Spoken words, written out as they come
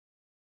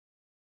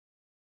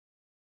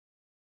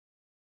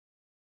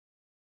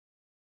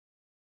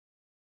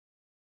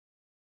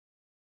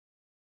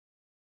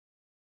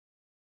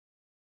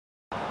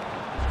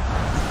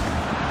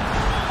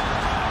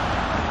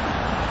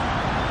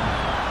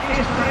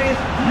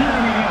La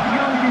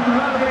alineación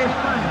titular de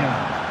España.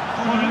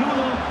 Con el 1,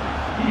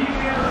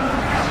 Miguel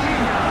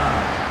Casilla.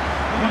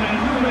 Con el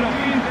número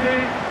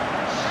 15,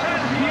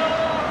 Sergio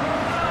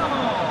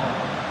Ramos.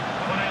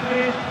 Con el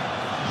 3,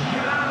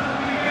 Gerard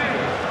Miguel.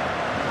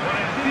 Con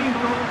el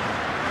 5,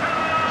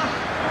 Carlos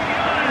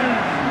Miguel.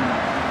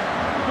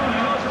 Con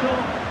el 8,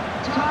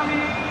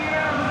 Xavi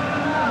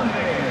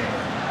Hernández.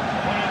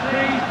 Con el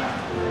 6,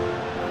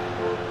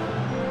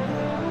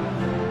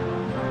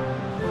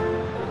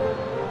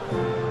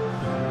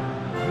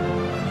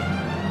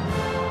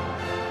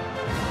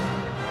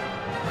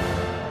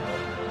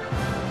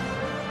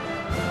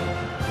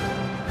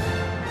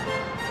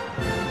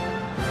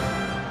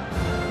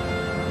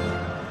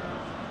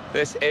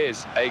 This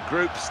is a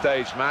group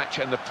stage match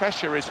and the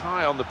pressure is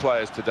high on the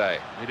players today.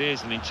 It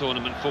is, and in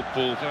tournament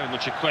football, very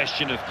much a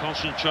question of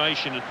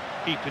concentration and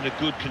keeping a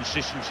good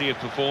consistency of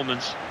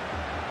performance.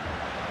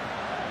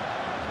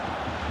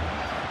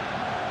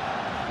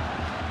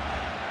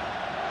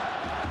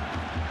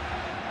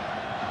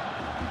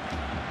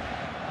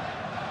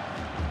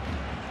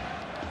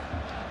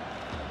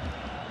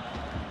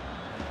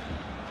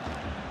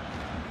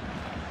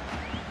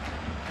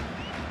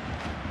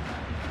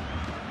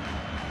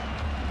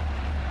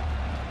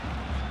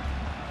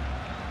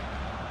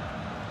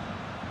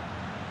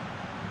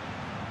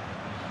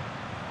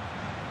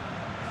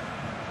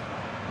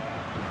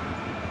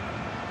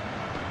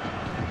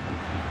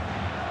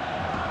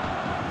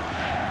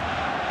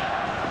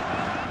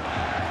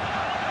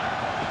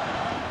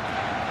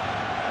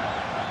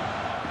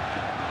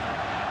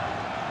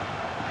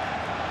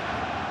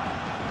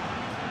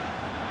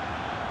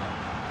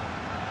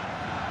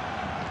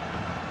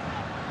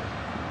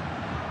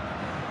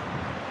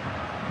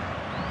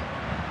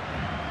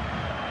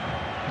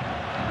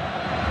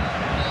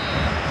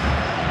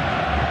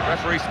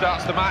 Referee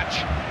starts the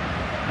match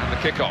and the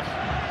kick-off.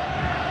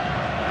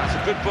 That's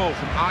a good ball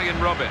from Arjen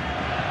Robben.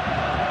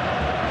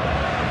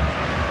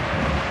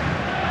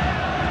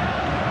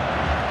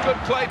 Good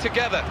play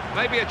together,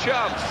 maybe a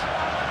chance.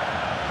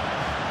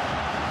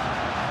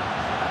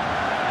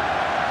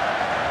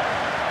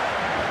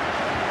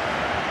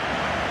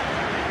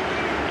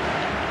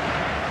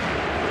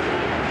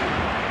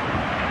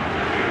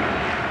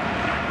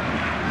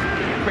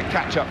 Quick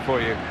catch-up for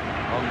you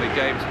on the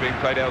games being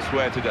played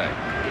elsewhere today.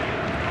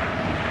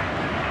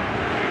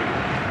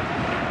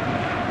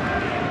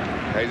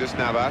 Jesus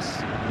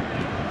Navas.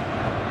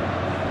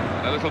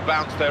 A little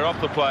bounce there off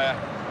the player,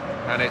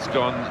 and it's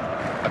gone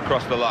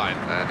across the line,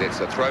 and it's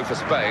a throw for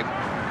Spain.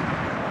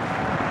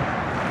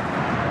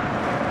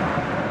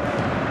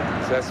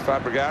 Says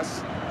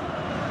Fabregas.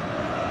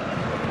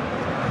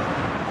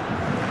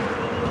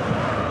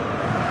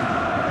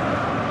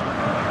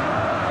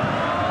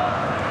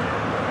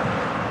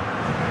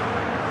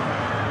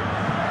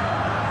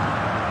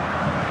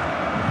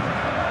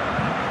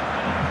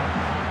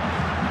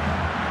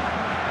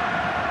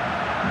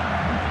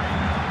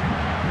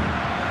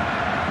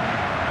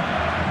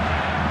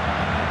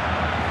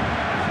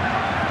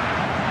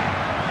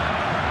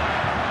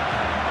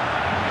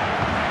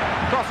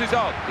 Crosses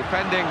on,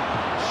 defending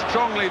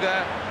strongly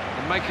there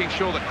and making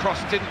sure that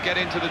cross didn't get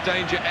into the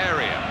danger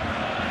area.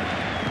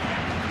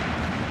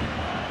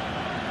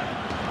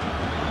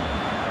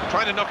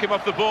 Trying to knock him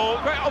off the ball,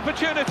 great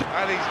opportunity,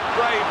 and he's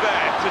brave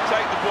there to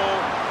take the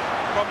ball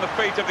from the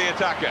feet of the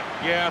attacker.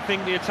 Yeah, I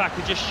think the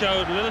attacker just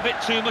showed a little bit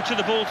too much of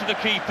the ball to the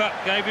keeper,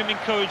 gave him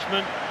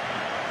encouragement.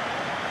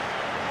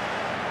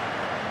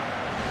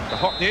 The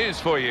hot news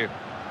for you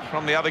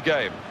from the other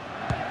game.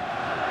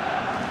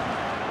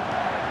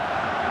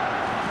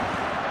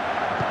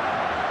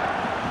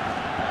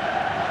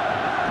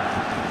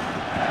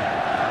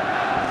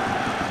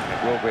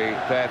 Will be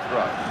their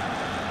throw.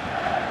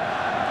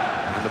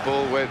 And the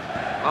ball with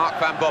Mark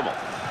van Bommel.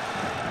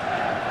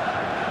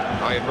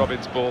 Arjen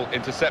Robben's ball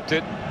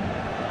intercepted.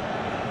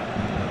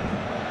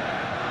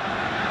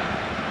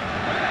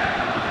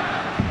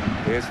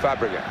 Here's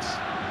Fabregas.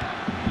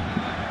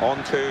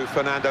 On to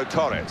Fernando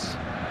Torres.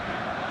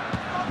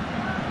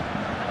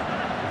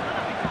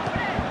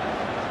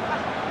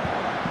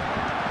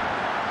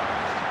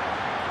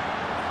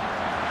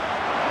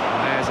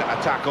 And there's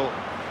a tackle.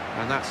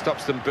 And that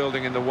stops them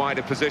building in the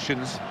wider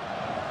positions.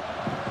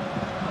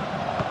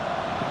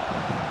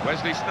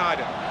 Wesley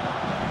Sneijder.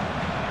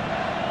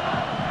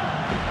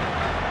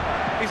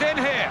 He's in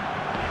here.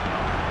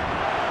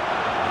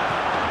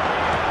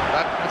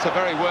 That's a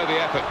very worthy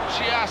effort,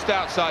 just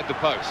outside the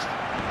post.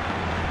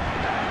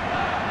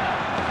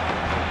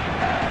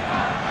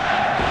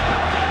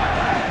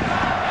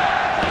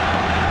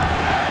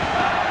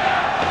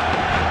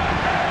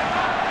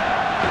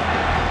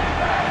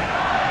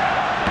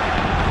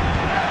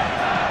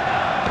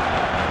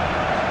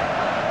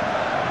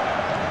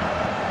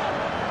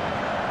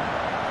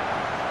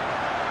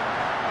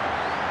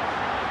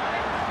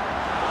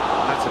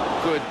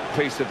 Good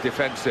piece of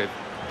defensive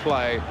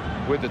play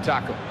with the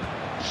tackle.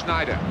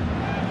 Sneijder.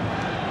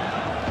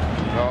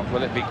 Well,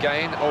 will it be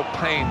gain or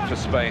pain for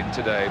Spain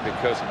today?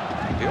 Because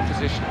the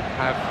opposition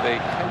have the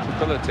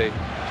capability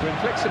to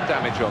inflict some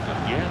damage on them.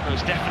 Yeah,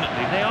 most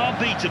definitely. They are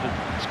beatable,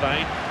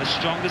 Spain, as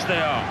strong as they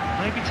are.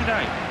 Maybe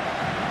today.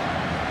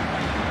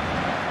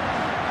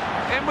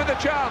 In with a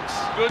chance.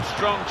 Good,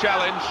 strong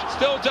challenge.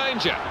 Still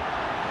danger.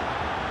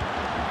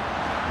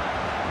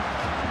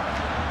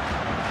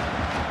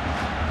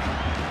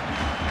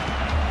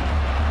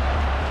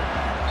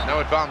 No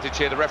advantage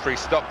here. The referee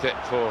stopped it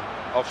for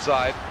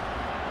offside.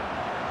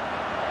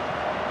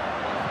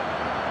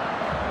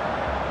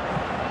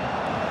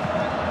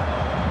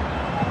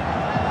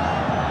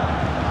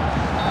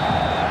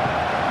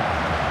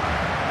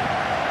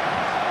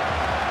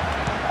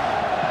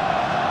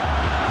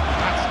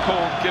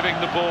 Giving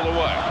the ball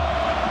away.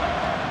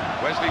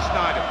 Wesley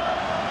Sneijder.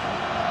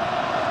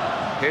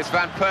 Here's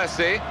Van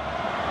Persie.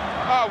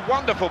 Oh,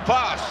 wonderful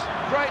pass.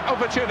 Great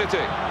opportunity.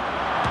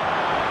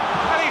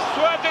 And he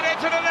swerved it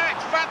into the net.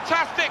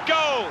 Fantastic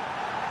goal.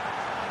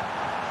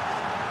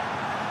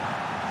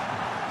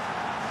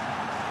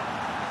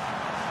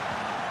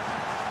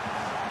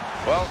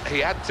 Well, he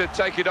had to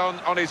take it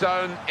on his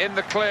own in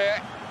the clear.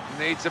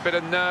 Needs a bit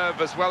of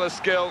nerve as well as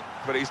skill,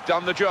 but he's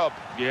done the job.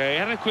 Yeah, he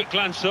had a quick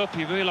glance up,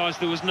 he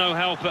realised there was no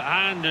help at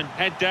hand, and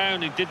head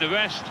down and did the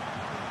rest.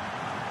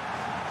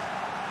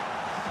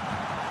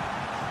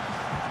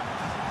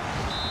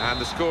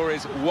 And the score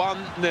is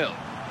 1-0.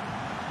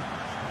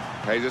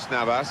 Jesus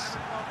Navas.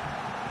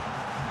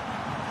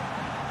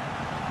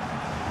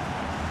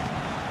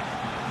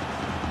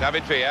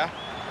 David Villa.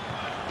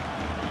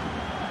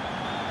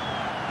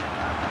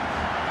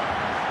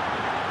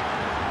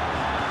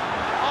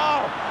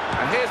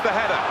 And here's the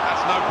header.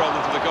 That's no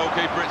problem for the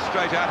goalkeeper, it's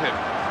straight at him.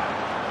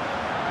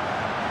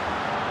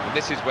 And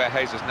this is where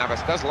Jesus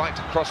Navas does like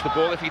to cross the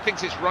ball if he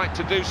thinks it's right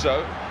to do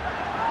so.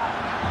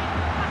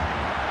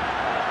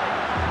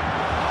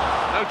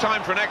 No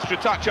time for an extra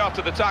touch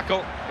after the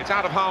tackle. It's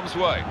out of harm's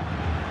way.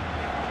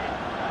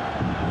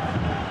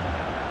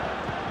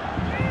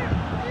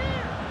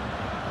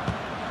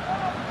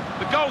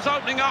 The goal's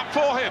opening up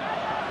for him.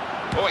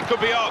 Oh, it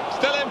could be on.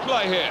 Still in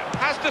play here.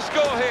 Has to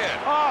score here.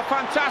 Oh,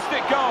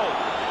 fantastic goal.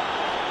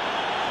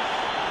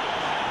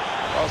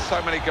 Well,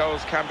 so many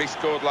goals can be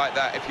scored like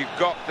that if you've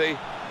got the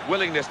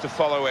willingness to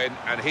follow in,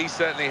 and he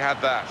certainly had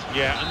that.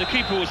 Yeah, and the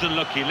keeper was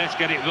unlucky, let's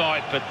get it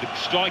right, but the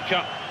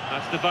striker,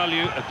 that's the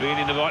value of being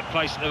in the right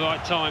place at the right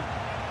time.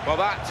 Well,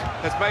 that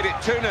has made it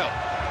 2-0.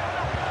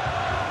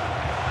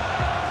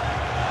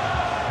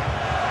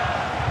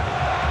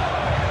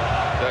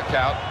 Dirk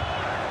out.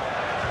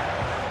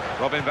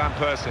 Robin van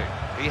Persie.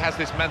 He has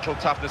this mental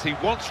toughness, he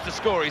wants to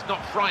score, he's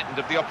not frightened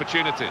of the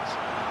opportunities.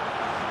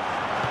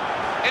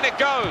 In it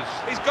goes.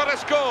 He's got to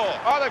score.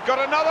 Oh, they've got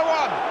another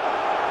one.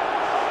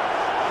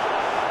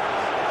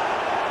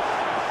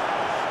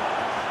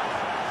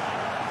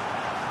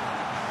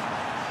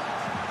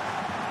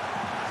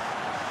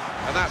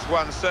 And that's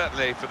one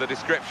certainly for the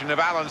description of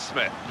Alan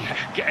Smith. Yeah,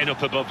 getting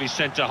up above his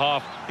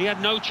centre-half. He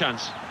had no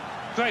chance.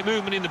 Great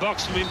movement in the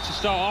box from him to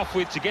start off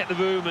with, to get the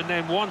room, and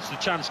then once the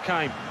chance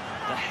came,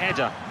 the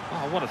header.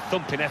 Oh, what a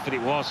thumping effort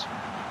it was.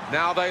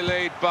 Now they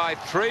lead by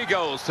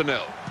 3-0.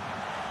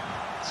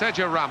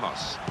 Sergio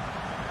Ramos.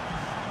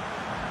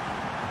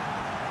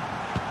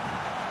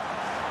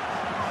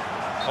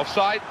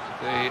 Offside.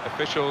 The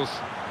officials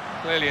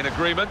clearly in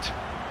agreement.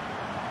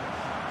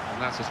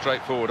 And that's a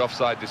straightforward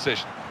offside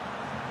decision.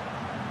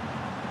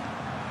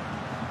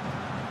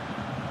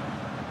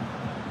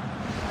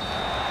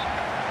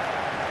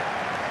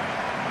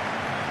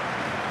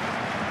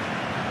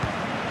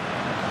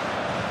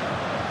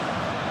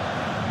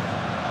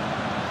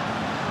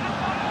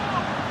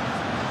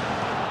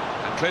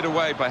 Cleared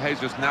away by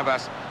Jesus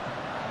Navas.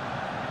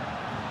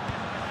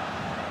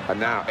 And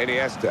now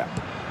Iniesta.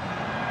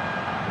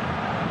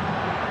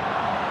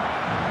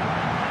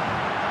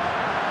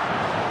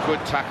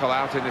 Good tackle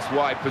out in this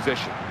wide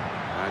position.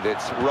 And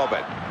it's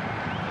Robin.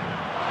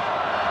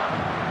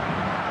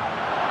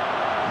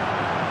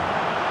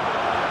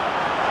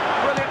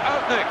 Brilliant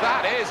opening.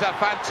 That is a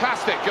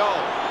fantastic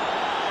goal.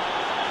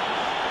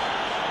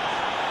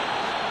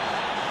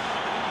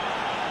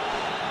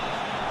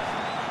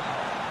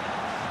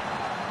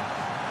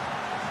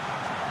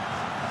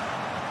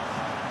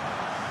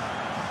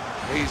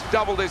 He's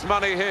doubled his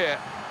money here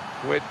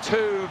with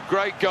 2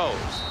 great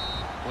goals.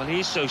 Well,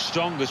 he's so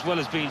strong as well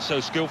as being so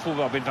skillful,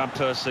 Robin van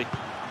Persie.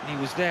 He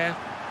was there.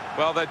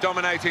 Well, they're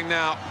dominating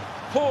now.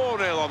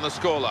 4-0 on the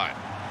scoreline.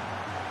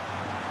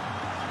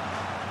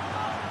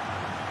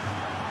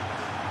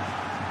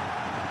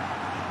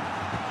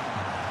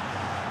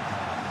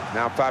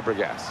 Now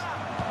Fabregas.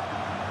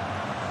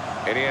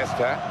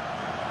 Iniesta.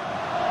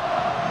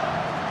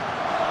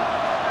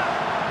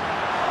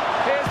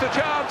 Here's the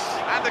chance,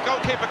 and the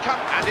goalkeeper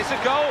comes, and it's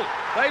a goal.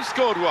 They've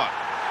scored one.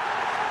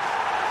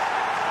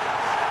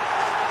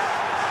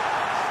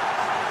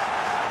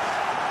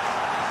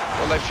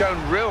 Well, they've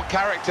shown real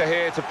character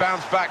here to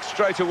bounce back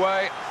straight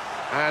away,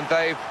 and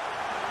they've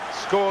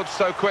Scored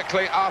so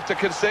quickly after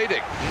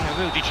conceding.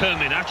 Yeah, real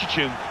determined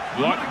attitude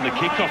right from the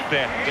kick-off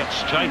there. Got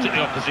straight at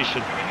the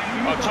opposition.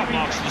 Oh, top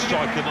marks to the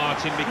striker,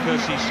 Martin, because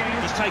he's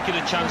taken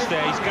a chance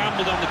there. He's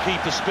gambled on the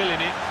keeper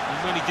spilling it, and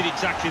when he did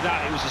exactly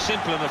that, it was a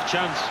simple enough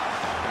chance.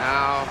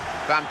 Now,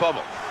 Van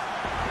Bommel.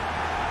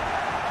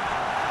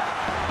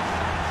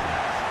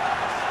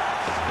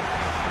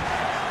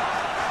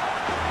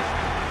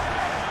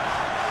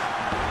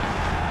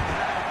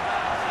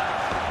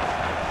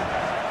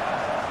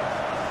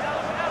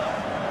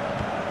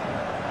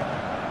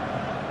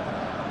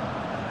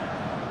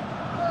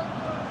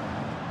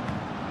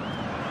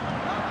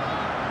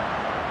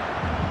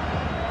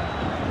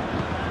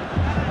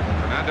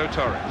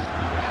 Torres.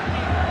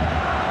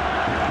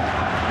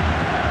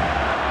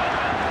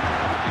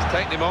 He's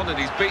taken him on and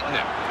he's beaten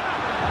him.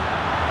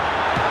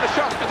 And the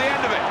shot at the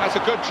end of it. That's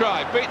a good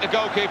try. Beat the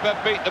goalkeeper,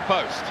 beat the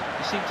post.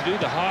 He seemed to do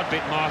the hard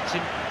bit,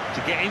 Martin,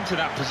 to get into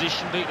that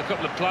position, beat a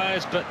couple of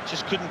players, but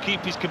just couldn't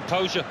keep his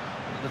composure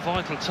at the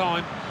vital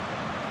time.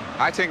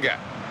 Heitinga.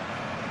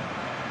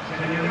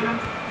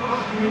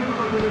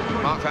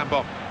 Mark Van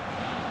Bommel.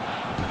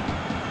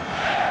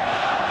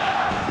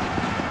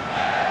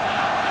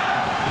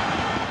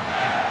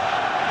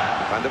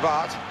 Van der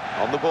Vaart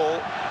on the ball.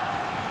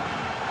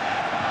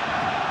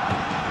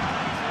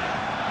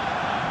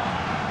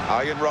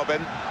 Arjen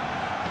Robben.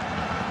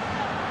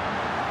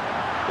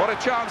 What a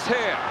chance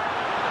here.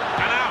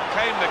 And out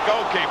came the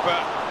goalkeeper.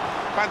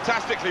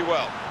 Fantastically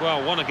well.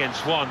 Well, 1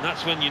 against 1.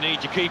 That's when you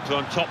need your keeper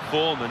on top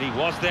form, and he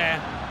was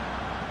there.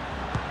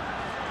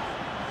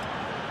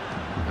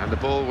 And the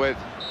ball with...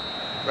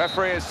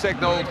 Referee has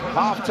signalled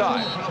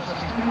half-time.